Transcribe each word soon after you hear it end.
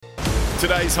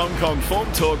Today's Hong Kong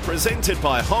Form Talk presented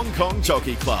by Hong Kong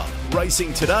Jockey Club.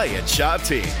 Racing today at Sha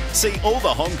Tin. See all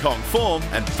the Hong Kong form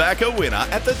and back a winner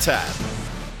at the tab.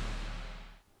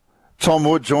 Tom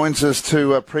Wood joins us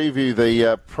to preview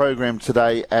the program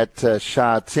today at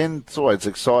Sha Tin. It's always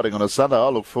exciting on a Sunday. I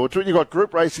look forward to it. You've got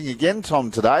group racing again,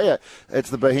 Tom, today. It's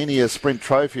the Bohemia Sprint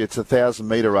Trophy. It's a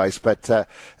 1,000-metre race, but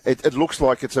it looks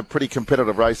like it's a pretty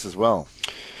competitive race as well.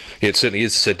 Yeah, it certainly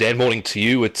is. Dan, morning to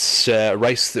you. It's a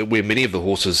race where many of the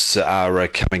horses are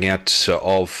coming out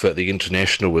of the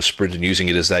International with Sprint and using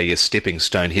it as a stepping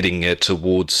stone heading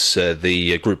towards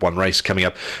the Group 1 race coming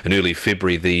up in early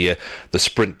February, the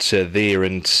Sprint there.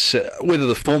 And whether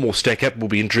the form will stack up will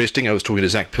be interesting. I was talking to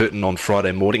Zach Purton on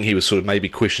Friday morning. He was sort of maybe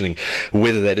questioning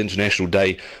whether that International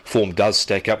Day form does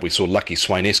stack up. We saw Lucky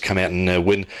Swainess come out and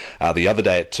win the other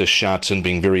day at Sha Tin,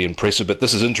 being very impressive. But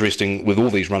this is interesting with all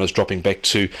these runners dropping back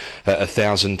to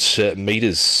 1,000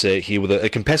 metres here with a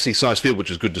capacity-sized field,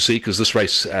 which is good to see because this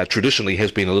race traditionally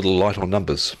has been a little light on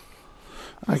numbers.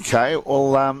 Okay,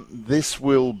 well, this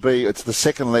will be, it's the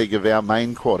second leg of our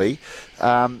main quaddie.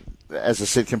 As I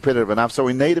said, competitive enough, so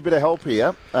we need a bit of help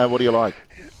here. What do you like?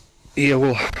 Yeah,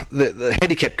 well, the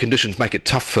handicap conditions make it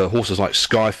tough for horses like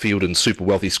Skyfield and Super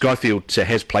Wealthy. Skyfield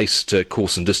has placed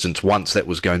course and distance once. That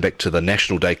was going back to the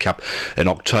National Day Cup in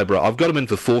October. I've got him in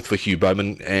for fourth for Hugh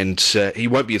Bowman, and he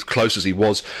won't be as close as he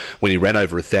was when he ran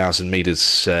over 1,000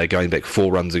 metres going back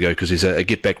 4 runs ago because he's a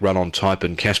get-back run on type,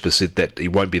 and Casper said that he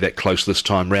won't be that close this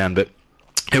time round, but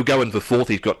he'll go in for fourth.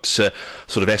 He's got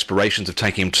sort of aspirations of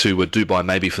taking him to Dubai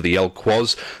maybe for the El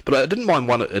Quoz. But I didn't mind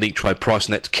one at each way price,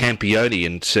 and that's Campione.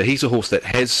 And he's a horse that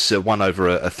has won over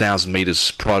 1,000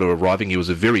 metres prior to arriving. He was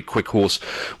a very quick horse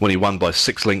when he won by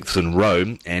 6 lengths in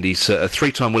Rome. And he's a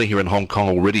 3-time winner here in Hong Kong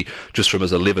already, just from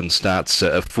his 11 starts,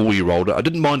 a 4-year-old. I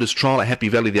didn't mind his trial at Happy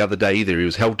Valley the other day either. He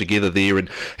was held together there, and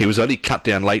he was only cut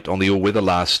down late on the all-weather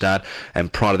last start.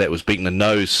 And prior to that was beaten a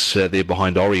nose there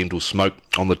behind Oriental Smoke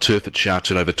on the turf at Sha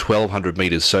Tin over 1,200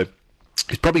 metres. So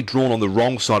he's probably drawn on the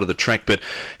wrong side of the track, but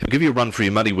he'll give you a run for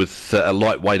your money with a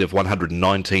light weight of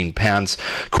 119 pounds.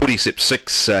 Cordyceps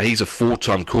 6, he's a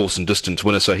 4-time course and distance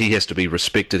winner, so he has to be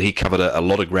respected. He covered a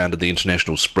lot of ground at the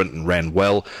International Sprint and ran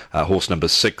well. Horse number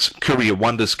 6. Courier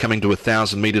Wonders coming to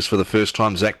 1,000 metres for the first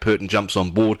time. Zach Purton jumps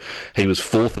on board. He was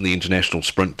 4th in the International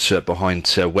Sprint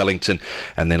behind Wellington,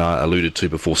 and then I alluded to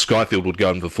before, Skyfield would go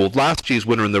in for 4th. Last year's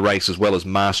winner in the race as well as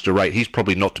Master 8. He's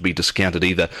probably not to be discounted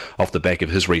either off the back of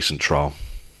his recent trial.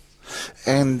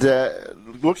 And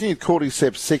looking at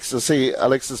Cordyceps 6, I see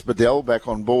Alexis Bedell back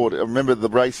on board. I remember the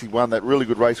race he won, that really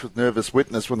good race with Nervous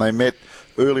Witness when they met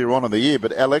earlier on in the year.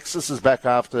 But Alexis is back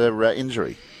after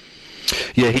injury.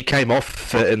 Yeah, he came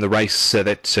off in the race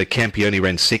that Campione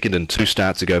ran second in 2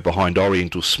 starts ago behind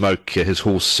Oriental Smoke. His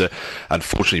horse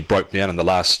unfortunately broke down in the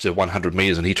last 100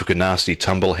 metres and he took a nasty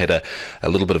tumble, had a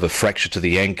little bit of a fracture to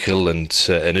the ankle and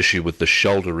an issue with the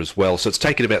shoulder as well. So it's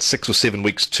taken about 6 or 7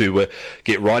 weeks to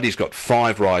get right. He's got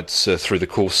 5 rides through the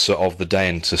course of the day,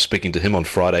 and speaking to him on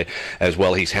Friday as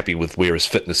well, he's happy with where his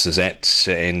fitness is at,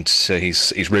 and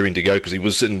he's rearing to go because he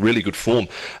was in really good form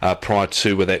prior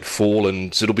to that fall,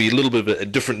 and it'll be a little bit of a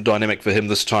different dynamic for him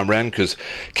this time round because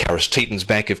Karis Teeton's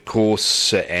back, of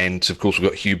course, and of course we've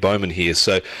got Hugh Bowman here,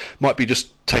 so might be just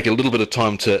take a little bit of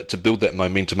time to build that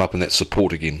momentum up and that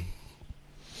support again.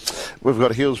 We've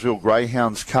got Hillsville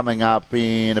Greyhounds coming up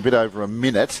in a bit over a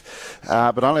minute,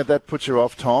 but only if that puts you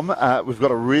off, Tom. We've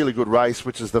got a really good race,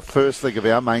 which is the first leg of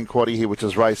our main quaddie here, which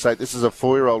is race 8. This is a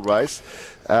 4-year-old race.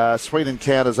 Sweet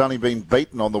Encounter's only been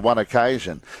beaten on the one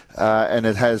occasion, and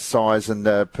it has Size and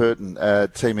Purton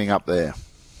teaming up there.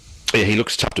 Yeah, he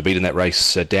looks tough to beat in that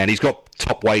race, Dan. He's got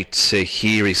top weight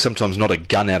here. He's sometimes not a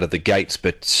gun out of the gates,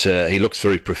 but he looks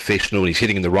very professional. He's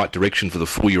heading in the right direction for the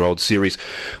 4-year-old series,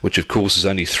 which of course is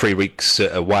only 3 weeks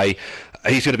away.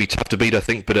 He's going to be tough to beat, I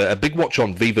think, but a big watch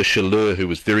on Viva Chaleur, who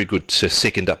was very good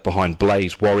second up behind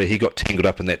Blaze Warrior. He got tangled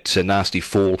up in that nasty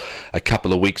fall a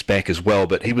couple of weeks back as well,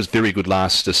 but he was very good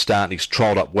last start, and he's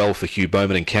trialled up well for Hugh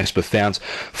Bowman and Casper Founds.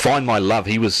 Find My Love,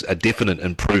 he was a definite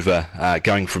improver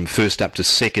going from first up to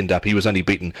second up. He was only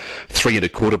beaten 3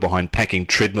 1/4 behind Packing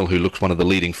Treadmill, who looks one of the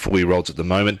leading 4-year-olds at the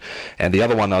moment. And the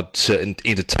other one I'd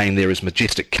entertain there is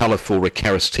Majestic Colour for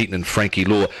Karis Teeton and Frankie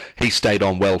Law. He stayed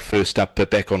on well first up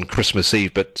back on Christmas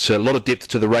Eve, but a lot of depth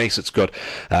to the race. It's got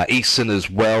Eason as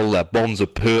well, Bonza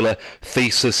Perla,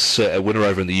 Thesis, a winner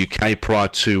over in the UK prior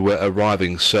to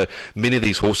arriving. So many of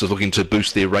these horses looking to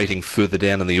boost their rating further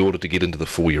down in the order to get into the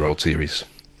 4-year-old series.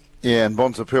 Yeah, and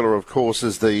Bonza Perla, of course,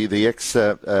 is the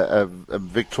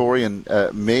ex-Victorian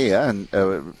mare, and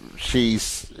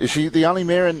is she the only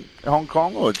mare in Hong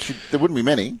Kong, or there wouldn't be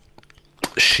many?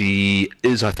 She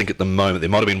is, I think, at the moment. There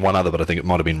might have been one other, but I think it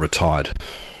might have been retired.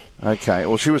 Okay,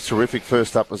 well, she was terrific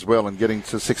first up as well and getting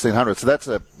to 1600. So that's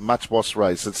a much boss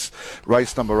race. It's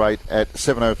race number 8 at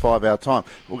 7:05 our time.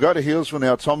 We'll go to Healesville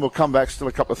now, Tom. We'll come back. Still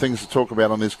a couple of things to talk about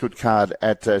on this good card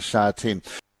at Sha Tin.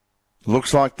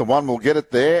 Looks like the one will get it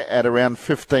there at around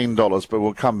 $15, but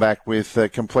we'll come back with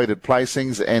completed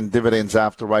placings and dividends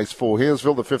after race 4.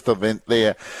 Healesville, the 5th event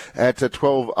there at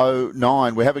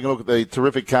 12:09. We're having a look at the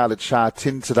terrific card at Sha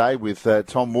Tin today with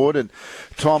Tom Wood. And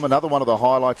Tom, another one of the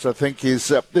highlights, I think,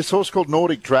 is this horse called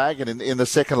Nordic Dragon in the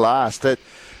second last.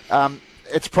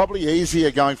 It's probably easier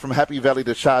going from Happy Valley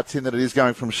to Sha Tin than it is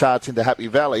going from Sha Tin to Happy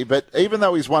Valley. But even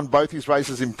though he's won both his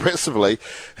races impressively,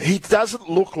 he doesn't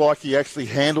look like he actually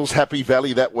handles Happy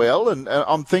Valley that well. And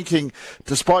I'm thinking,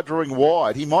 despite drawing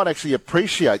wide, he might actually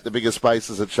appreciate the bigger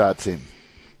spaces at Sha Tin.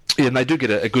 Yeah, and they do get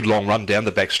a good long run down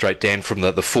the back straight, Dan, from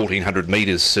the 1,400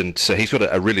 metres, and so he's got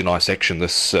a really nice action,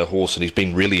 this horse, and he's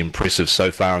been really impressive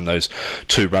so far in those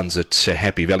 2 runs at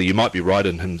Happy Valley. You might be right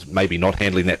in him maybe not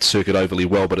handling that circuit overly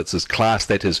well, but it's his class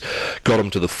that has got him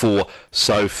to the 4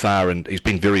 so far, and he's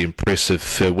been very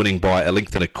impressive, winning by a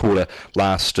length and a quarter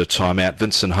last time out.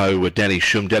 Vincent Ho, Danny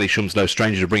Shum. Danny Shum's no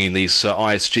stranger to bringing these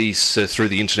ISGs through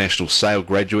the international sale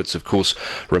graduates. Of course,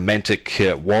 Romantic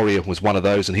Warrior was one of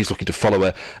those, and he's looking to follow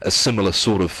a similar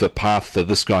sort of path to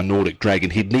this guy, Nordic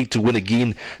Dragon. He'd need to win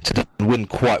again to win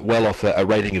quite well off a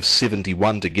rating of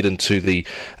 71 to get into the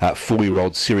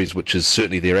 4-year-old series, which is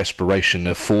certainly their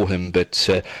aspiration for him, but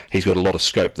he's got a lot of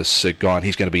scope, this guy, and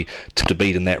he's going to be to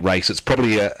beat in that race. It's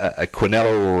probably a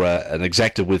Quinella or an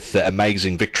Exacta with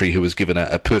Amazing Victory, who was given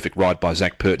a perfect ride by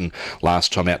Zach Purton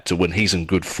last time out to win. He's in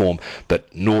good form,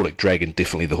 but Nordic Dragon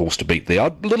definitely the horse to beat there.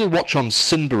 A little watch on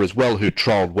Sinba as well, who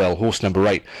trialled well. Horse number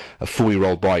 8, a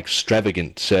 4-year-old by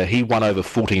Extravagant. He won over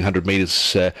 1,400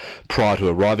 metres prior to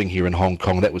arriving here in Hong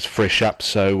Kong. That was fresh up,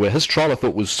 so his trial I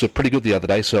thought was pretty good the other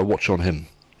day, so I'll watch on him.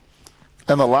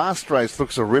 And the last race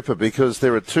looks a ripper because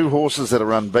there are 2 horses that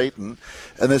are unbeaten,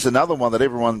 and there's another one that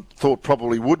everyone thought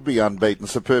probably would be unbeaten,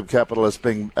 Superb Capitalist,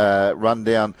 being run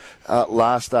down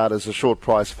last start as a short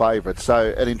price favourite.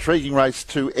 So an intriguing race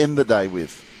to end the day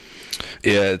with.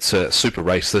 Yeah, it's a super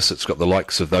race, this. It's got the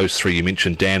likes of those 3 you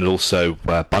mentioned, Dan, and also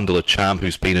Bundle of Charm,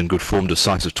 who's been in good form,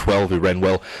 Decisive 12, who ran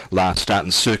well last start,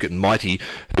 and Circuit Mighty,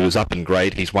 who is up in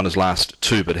grade. He's won his last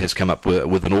 2, but has come up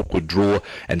with an awkward draw,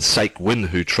 and Sake Win,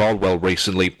 who trialled well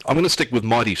recently. I'm going to stick with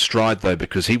Mighty Stride, though,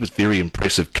 because he was very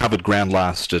impressive. Covered ground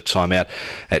last time out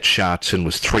at Sha Tin,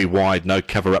 was 3 wide, no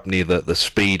cover up near the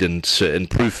speed, and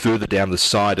improved further down the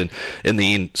side, and in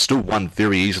the end, still won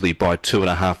very easily by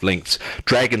 2.5 lengths.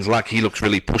 Dragon's Luck, he looks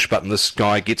really push button. This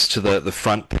guy gets to the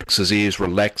front, pricks his ears,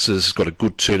 relaxes, got a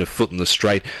good turn of foot in the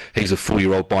straight. He's a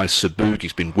 4-year-old by Sabug.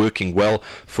 He's been working well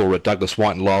for Douglas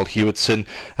White and Lyle Hewitson.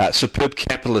 Superb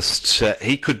Capitalist,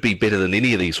 he could be better than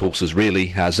any of these horses,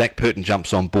 really. Zach Purton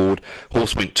jumps on board.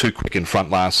 Horse went too quick in front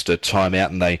last time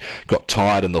out, and they got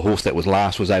tired, and the horse that was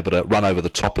last was able to run over the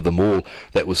top of them all.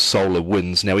 That was Solar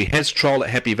Winds. Now, he has trialled at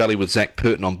Happy Valley with Zach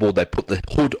Purton on board. They put the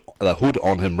hood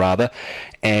on him, rather,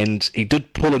 and he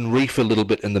did pull and reef a little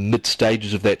bit in the mid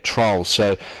stages of that trial,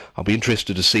 so I'll be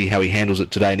interested to see how he handles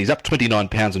it today. And he's up 29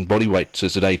 pounds in body weight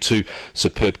today too.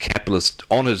 Superb Capitalist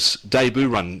on his debut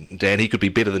run, Dan. He could be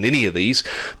better than any of these,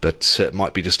 but it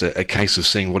might be just a case of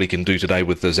seeing what he can do today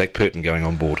with Zach Purton going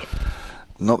on board.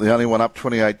 Not the only one up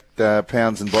 28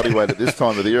 pounds in body weight at this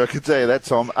time of the year, I can tell you that,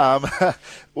 Tom.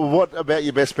 What about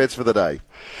your best bets for the day?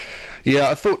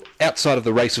 Yeah, I thought outside of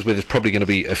the races where there's probably going to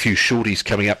be a few shorties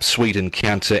coming up, Sweet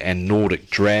Encounter and Nordic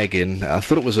Dragon, I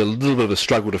thought it was a little bit of a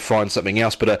struggle to find something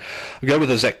else, but I'll go with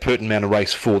the Zach Purton man of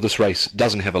race 4. This race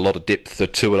doesn't have a lot of depth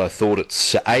to it, I thought.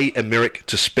 It's A. Americ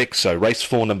to Spec, so race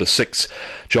 4, number 6,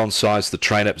 John Size, the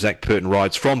train-up. Zach Purton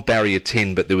rides from barrier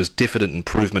 10, but there was definite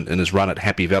improvement in his run at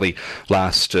Happy Valley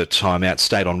last time out.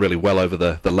 Stayed on really well over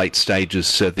the late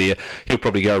stages there. He'll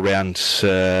probably go around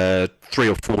 3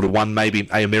 or 4 to 1, maybe.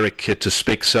 A. Americ to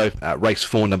Spec, so race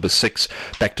 4, number 6,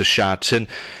 back to Sha Tin.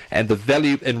 And the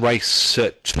value in race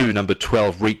 2, number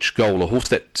 12, Reach Goal, a horse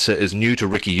that is new to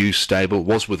Ricky Hughes' stable,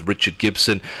 was with Richard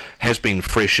Gibson, has been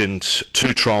freshened,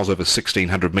 2 trials over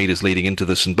 1,600 metres leading into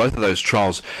this, and both of those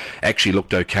trials actually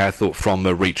looked okay, I thought, from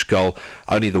Reach Goal.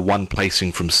 Only the 1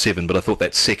 placing from 7, but I thought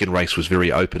that second race was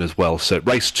very open as well. So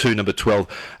race 2, number 12,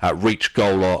 Reach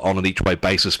Goal on an each-way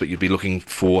basis, but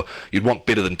you'd want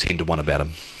better than 10 to 1 about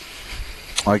him.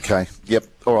 Okay, yep.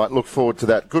 All right, look forward to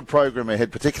that. Good program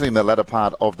ahead, particularly in the latter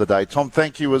part of the day. Tom,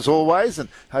 thank you as always, and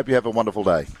hope you have a wonderful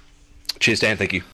day. Cheers, Dan. Thank you.